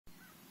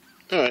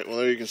well,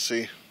 there you can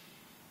see.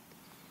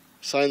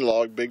 Signed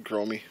log, big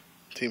chromie,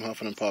 Team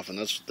Huffin' and Puffin'.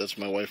 That's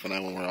my wife and I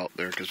when we're out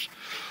there, because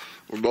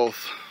we're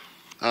both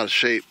out of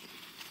shape.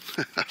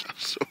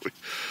 So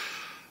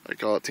I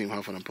call it Team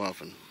Huffin' and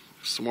Puffin'.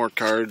 Some more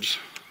cards.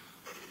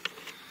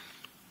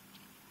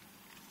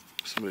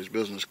 Somebody's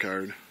business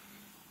card.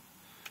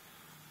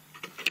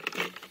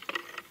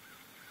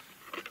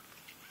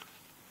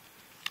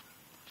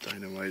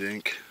 Dynamite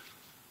ink.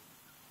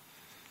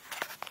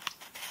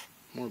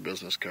 More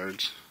business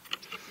cards.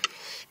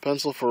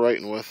 Pencil for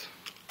writing with.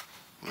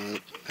 I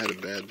had a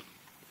bad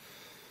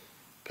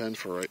pen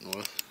for writing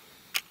with.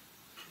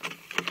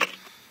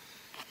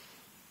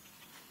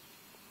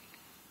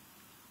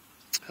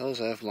 Hell's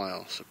Half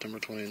Mile, September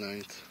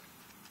 29th.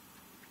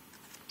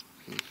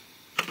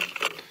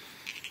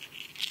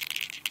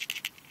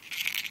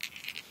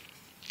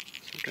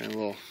 Some kind of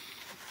little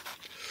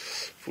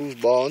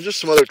foosball, and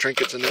just some other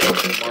trinkets in there,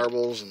 some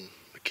marbles and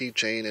a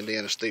keychain,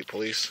 Indiana State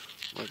Police.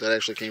 Like that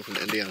actually came from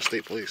the Indiana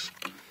State Police.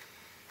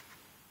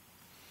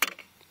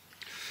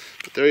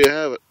 But there you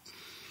have it.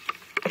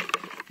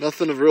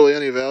 Nothing of really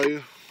any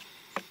value.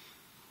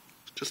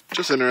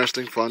 Just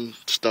interesting, fun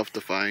stuff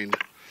to find.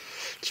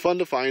 It's fun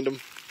to find them.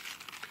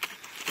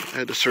 I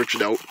had to search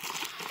it out,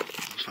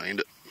 find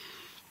it.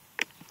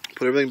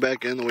 Put everything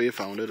back in the way you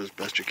found it as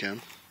best you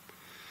can.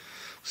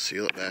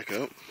 Seal it back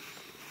up.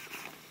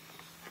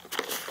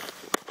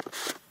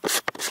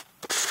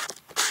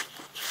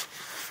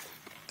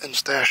 And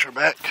stash her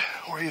back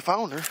where you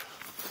found her.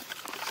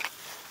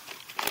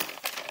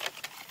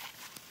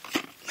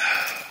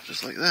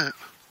 Just like that.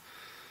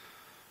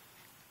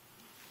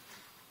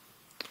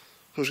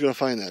 Who's going to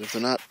find that if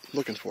they're not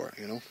looking for it,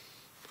 you know?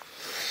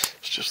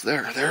 It's just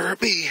there. There it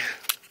be.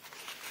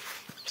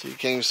 So you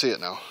can't even see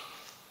it now.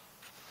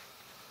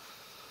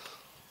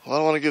 Well, I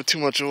don't want to give too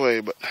much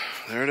away, but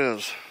there it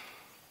is.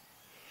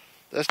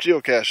 That's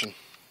geocaching.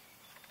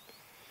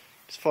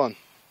 It's fun.